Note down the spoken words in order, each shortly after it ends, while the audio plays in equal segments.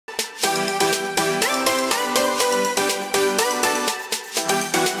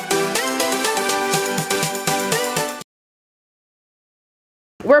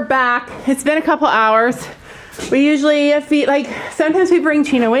we're back. It's been a couple hours. We usually feed, like, sometimes we bring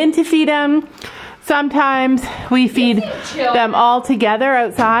Chino in to feed him. Sometimes we feed them all together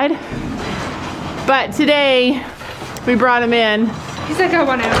outside. But today, we brought him in. He's like, I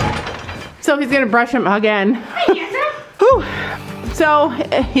want out. So he's gonna brush him again. Whew. So,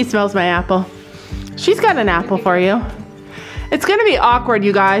 he smells my apple. She's got an apple for you. It's gonna be awkward,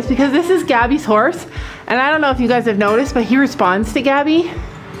 you guys, because this is Gabby's horse. And I don't know if you guys have noticed, but he responds to Gabby.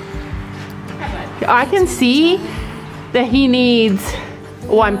 I can see that he needs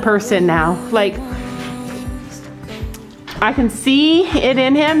one person now. Like, I can see it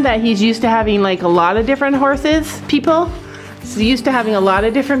in him that he's used to having like a lot of different horses, people. He's used to having a lot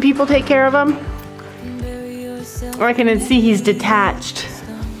of different people take care of him. Or I can see he's detached.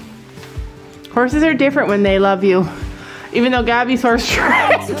 Horses are different when they love you. Even though Gabby's horse trained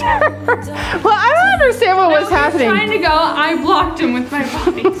her. Well, I don't understand what was happening. He was trying to go, I blocked him with my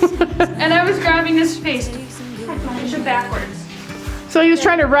puppies. And I was grabbing his face. Push it backwards. So he was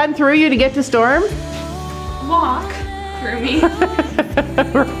trying to run through you to get to Storm? Walk through me.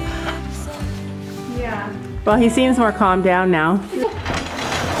 Yeah. Well, he seems more calmed down now.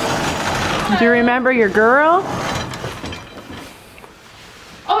 Do you remember your girl?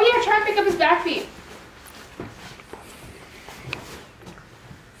 Oh yeah, try and pick up his back feet.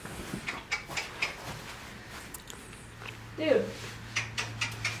 Dude.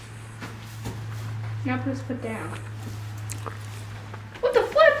 Now put his foot down. What the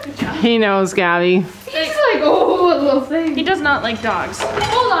flip? He knows, Gabby. He's like, oh, a little thing. He does not like dogs.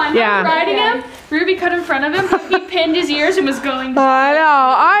 Hold on, yeah. I was riding him. Ruby cut in front of him, but he pinned his ears and was going. I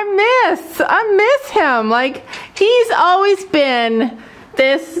know. I miss him. Like, he's always been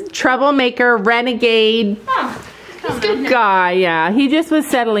this troublemaker, renegade He's good guy. Yeah, he just was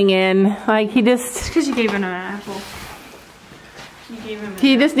settling in. Like, he just. It's because you gave him an apple.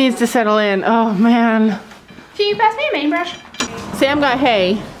 He just needs to settle in. Oh man. Can you pass me a main brush? Sam got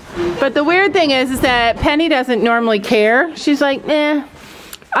hay. But the weird thing is that Penny doesn't normally care. She's like, I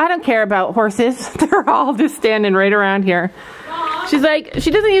don't care about horses. They're all just standing right around here. Mom. She's like,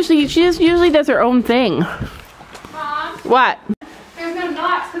 she just usually does her own thing. Mom. What? There's no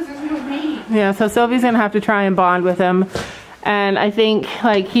knots because there's no mane. Yeah, so Sylvie's gonna have to try and bond with him. And I think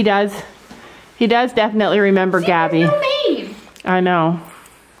like he does definitely remember Gabby. There's no mane. I know.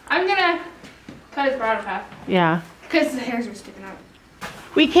 I'm gonna cut his bridle path. Yeah. Because the hairs are sticking out.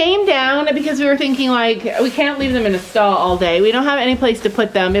 We came down because we were thinking like, we can't leave them in a stall all day. We don't have any place to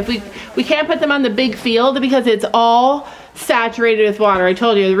put them. If we can't put them on the big field because it's all saturated with water. I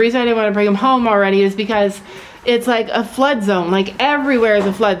told you, the reason I didn't want to bring them home already is because it's like a flood zone. Like everywhere is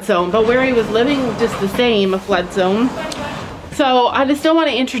a flood zone. But where he was living, just the same, a flood zone. So I just don't want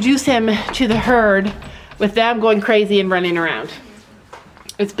to introduce him to the herd with them going crazy and running around.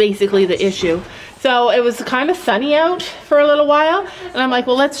 It's basically the issue. So it was kind of sunny out for a little while, and I'm like,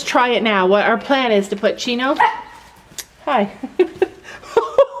 well, let's try it now. What our plan is to put Chino. Hi.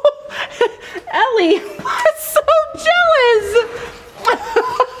 Ellie was so jealous.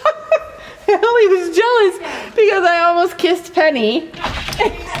 Ellie was jealous because I almost kissed Penny.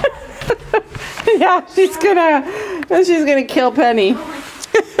 Yeah, she's gonna kill Penny.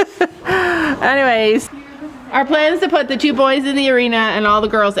 Anyways. Our plan is to put the two boys in the arena and all the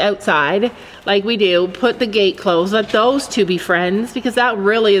girls outside, like we do. Put the gate closed, let those two be friends, because that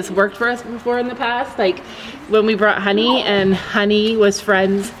really has worked for us before in the past. Like when we brought Honey, and Honey was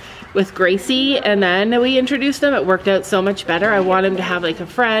friends with Gracie, and then we introduced them, it worked out so much better. I want him to have like a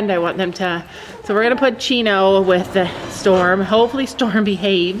friend. I want them to, so we're gonna put Chino with the Storm. Hopefully Storm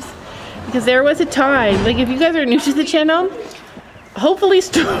behaves, because there was a time, like if you guys are new to the channel, hopefully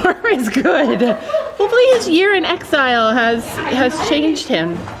Storm is good. Hopefully his year in exile has changed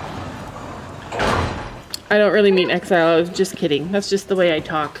him. I don't really mean exile, I was just kidding. That's just the way I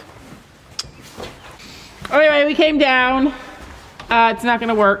talk. Anyway, we came down. It's not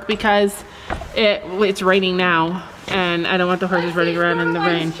gonna work because it's raining now and I don't want the horses running around in the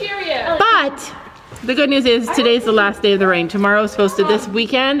rain. But the good news is today's the last day of the rain. Tomorrow's supposed to, this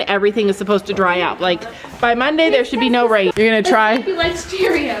weekend, everything is supposed to dry up. Like by Monday there should be no rain. You're gonna try? He likes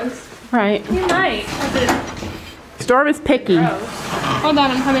Cheerios. Right. He might. Storm is picky. Hold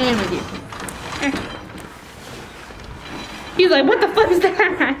on, I'm coming in with you. He's like, what the flip is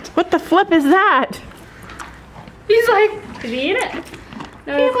that? What the flip is that? He's like, did he eat it?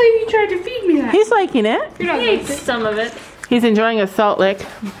 No. I can't believe you tried to feed me that. He's liking it. He ate some of it. He's enjoying a salt lick.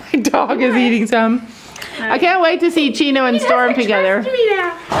 My dog is eating some. I can't wait to see Chino and Storm together. Me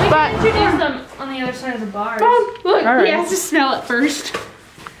now. But introduce them on the other side of the bars. Mom, look, right. He has to smell it first.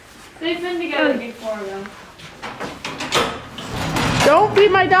 They've been together before though. Don't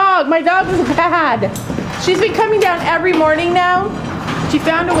feed my dog. My dog is bad. She's been coming down every morning now. She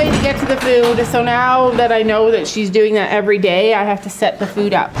found a way to get to the food. So now that I know that she's doing that every day, I have to set the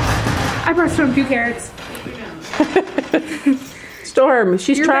food up. I brought Storm 2 carrots. Storm,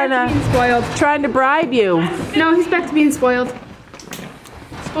 she's trying to bribe you. No, he's back to being spoiled.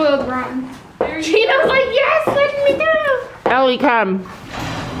 Spoiled rotten. Gina's like, yes, let me down. Ellie, come.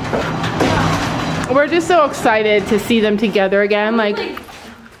 We're just so excited to see them together again. Like,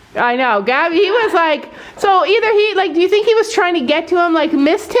 I know, Gabby, he was like, so either he, like, do you think he was trying to get to him, like,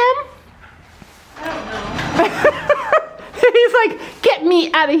 missed him? I don't know. He's like, get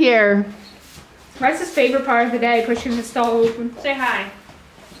me out of here. That's his favorite part of the day, pushing the stall open. Say hi.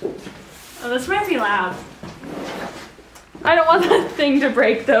 Oh, this might be loud. I don't want that thing to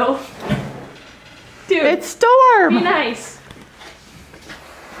break, though. Dude, It's Storm. be nice.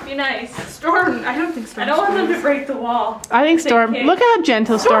 Be nice. Storm, I don't think Storm. I don't want them to break the wall. I think Storm, kick. look how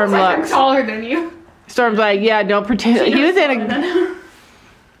gentle Storm Like, I'm looks. taller than you. Storm's like, yeah, don't pretend. He was in a... a...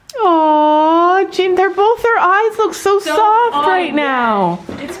 Aww, Jean, their eyes look so soft right now.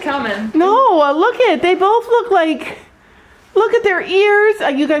 It's coming. No, look at, they both look like, look at their ears.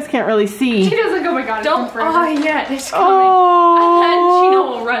 You guys can't really see. She doesn't go, oh my god, Don't. it's forever. Oh, yeah, it's coming. Oh. And Chino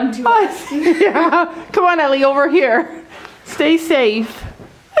will run to us. Yeah, come on, Ellie, over here. Stay safe.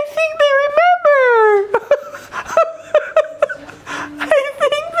 I think they remember. I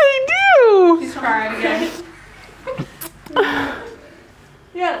think they do. She's crying again.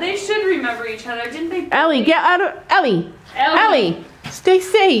 Yeah, they should remember each other, didn't they? Ellie, get out of, Ellie, stay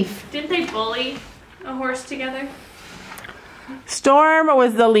safe. Didn't they bully a horse together? Storm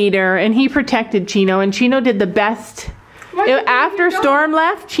was the leader, and he protected Chino, and Chino did the best. After Storm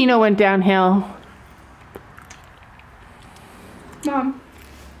left, Chino went downhill. Mom.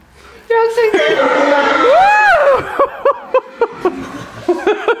 Dog's like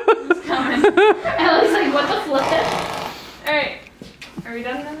It's coming. Ellie's like, what the flip? Alright. Are we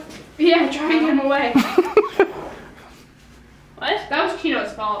done now? yeah, try and get him away. What? That was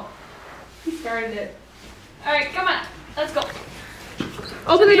Chino's fault. He started it. Alright, come on. Let's go.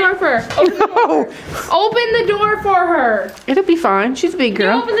 Open the door for her. Open the door. Open the door for her. It'll be fine. She's a big You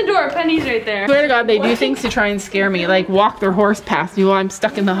girl. open the door. Penny's right there. Swear to God, they do things to try and scare me, like walk their horse past me while I'm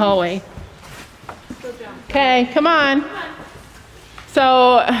stuck in the hallway. Okay, come on.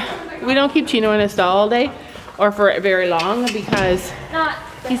 So, we don't keep Chino in a stall all day or for very long because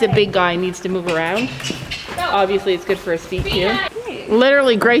he's a big guy and needs to move around. Obviously, it's good for his feet too.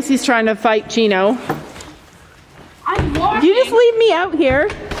 Literally, Gracie's trying to fight Chino. I'm walking. You just leave me out here.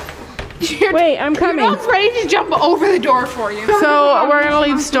 Wait, I'm coming. Your dog's ready to jump over the door for you. So we're gonna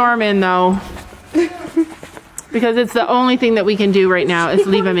leave Storm in though, because it's the only thing that we can do right now is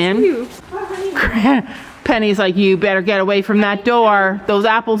leave him in. Penny's like, you better get away from that door. Those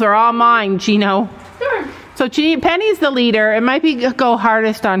apples are all mine, Chino. So Penny's the leader. It might be go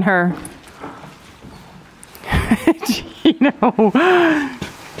hardest on her. Chino. Oh, I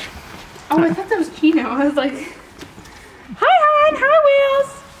thought that was Chino. I was like, hi, hon. Hi,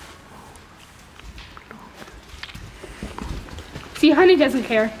 Wheels. See, Honey doesn't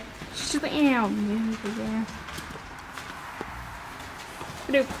care. She's just like, ew.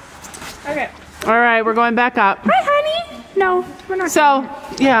 Okay. All right, we're going back up. Hi, Honey. No, we're not. So,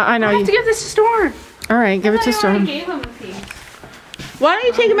 yeah, I know I have to you. give this to Storm. All right, give it to I Storm. gave him a piece. Why don't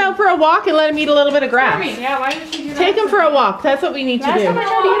you take him out for a walk and let him eat a little bit of grass? Yeah, why did you do that? Take him for a walk. That's what we need to do. time I tried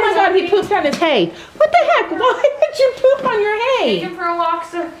to Oh my God, he pooped on his hay. What the heck? Why did you poop on your Take hay? him for a walk,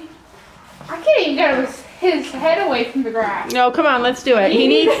 so I can't even get his head away from the grass. No, come on, let's do it. He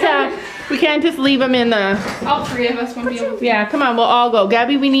needs to, we can't just leave him in the, All three of us won't be able to. yeah, come on, we'll all go.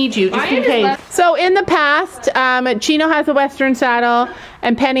 Gabby, we need you, just in Ryan is case. left. So in the past, Chino has a Western saddle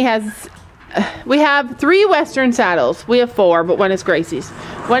and Penny has, we have 3 Western saddles. We have 4, but one is Gracie's.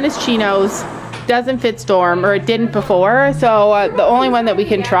 One is Chino's, doesn't fit Storm, or it didn't before, so the only one that we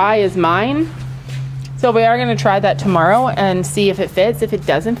can try is mine. So we are gonna try that tomorrow and see if it fits. If it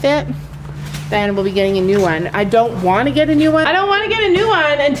doesn't fit, then we'll be getting a new one. I don't want to get a new one. I don't want to get a new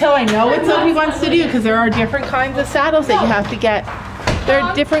one until I know what somebody wants to do, because there are different kinds of saddles that you have to get. There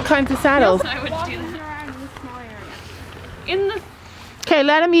are different kinds of saddles. I would do that. In the Okay,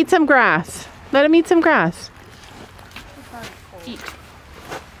 let him eat some grass. Let him eat some grass.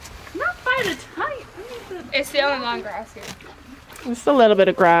 not by the time. It's the only long grass here. Just a little bit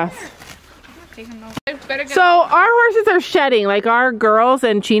of grass. Take him over. Better get So our horses are shedding, like our girls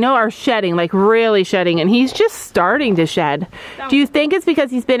and Chino are shedding, like really shedding, and he's just starting to shed. Do you think it's because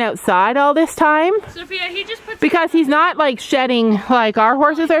he's been outside all this time? Sophia, he just puts Because he's not like shedding like our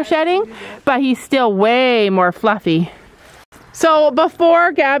horses are shedding, but he's still way more fluffy. So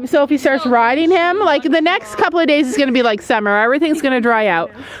before Sophie starts riding him, like the next couple of days is going to be like summer. Everything's going to dry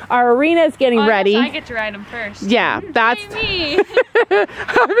out. Our arena is getting ready. I get to ride him first. Yeah, that's me.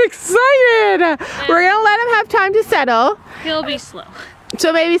 I'm excited. We're going to let him have time to settle. He'll be slow.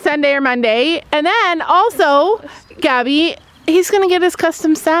 So maybe Sunday or Monday. And then also, Gabby, he's going to get his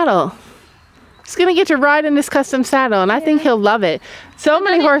custom saddle. He's going to get to ride in this custom saddle, and I think he'll love it. So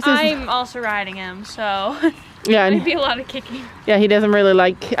many horses. I'm also riding him, so yeah, maybe a lot of kicking. Yeah, he doesn't really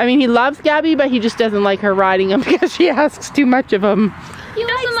like, I mean, he loves Gabby, but he just doesn't like her riding him because she asks too much of him. He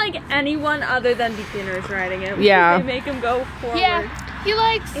doesn't like anyone other than beginners riding him. Yeah. They make him go forward. Yeah, he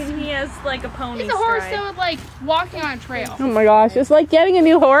likes... And he has like a pony He's a horse stride. that would like walking on a trail. Oh my gosh, it's like getting a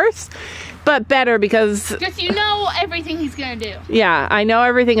new horse, but better because... Because you know everything he's gonna do. Yeah, I know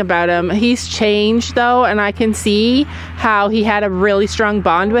everything about him. He's changed though, and I can see how he had a really strong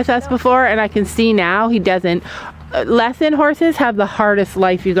bond with us before, and I can see now he doesn't. Lesson horses have the hardest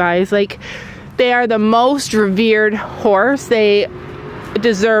life, you guys. Like, they are the most revered horse. They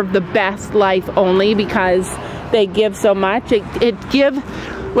deserve the best life only because they give so much.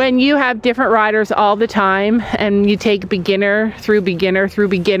 When you have different riders all the time and you take beginner through beginner through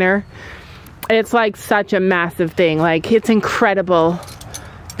beginner, it's like such a massive thing. Like, it's incredible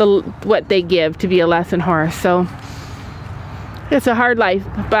what they give to be a lesson horse. So it's a hard life,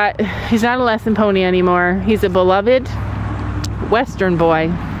 but he's not a lesson pony anymore. He's a beloved Western boy.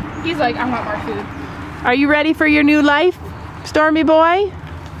 He's like, I want more food. Are you ready for your new life, Stormy boy?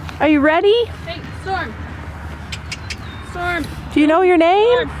 Are you ready? Hey, Storm. Storm. Do you know your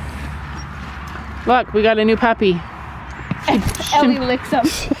name? Storm. Look, we got a new puppy. Ellie licks him.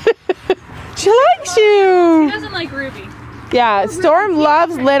 She likes you. He doesn't like Ruby. Yeah, Storm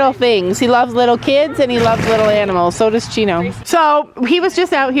loves little things. He loves little kids and he loves little animals. So does Chino. So he was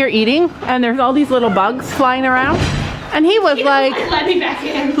just out here eating and there's all these little bugs flying around. And he was like let me back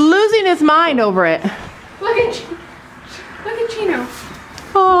in. losing his mind over it. Look at Chino.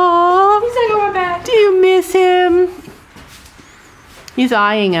 Aww. He's like, oh, back. Do you miss him? He's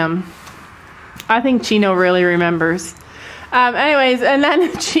eyeing him. I think Chino really remembers. Anyways, and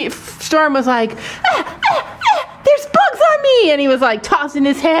then Storm was like, there's bugs on me, and he was like tossing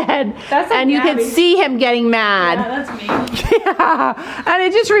his head, and you could see him getting mad. Yeah, that's me. Yeah, and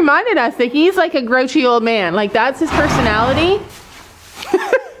it just reminded us that he's like a grouchy old man. Like, that's his personality.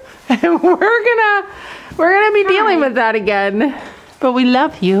 And we're gonna be dealing with that again. But we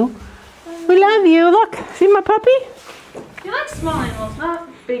love you. We love you. Look, see my puppy? He likes small animals, not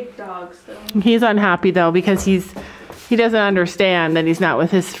big dogs though. He's unhappy though because he doesn't understand that he's not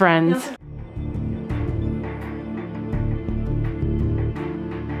with his friends.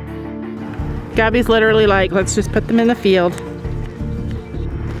 Gabby's literally like, let's just put them in the field.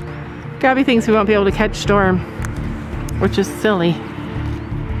 Gabby thinks we won't be able to catch Storm, which is silly.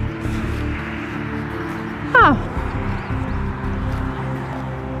 Oh.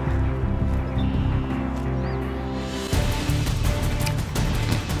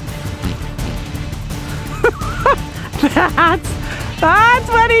 That's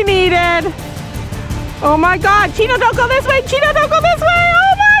what he needed. Oh my God, Chino, don't go this way. Chino, don't go this way.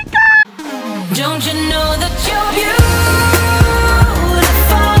 Oh my God. Don't you know that you're beautiful?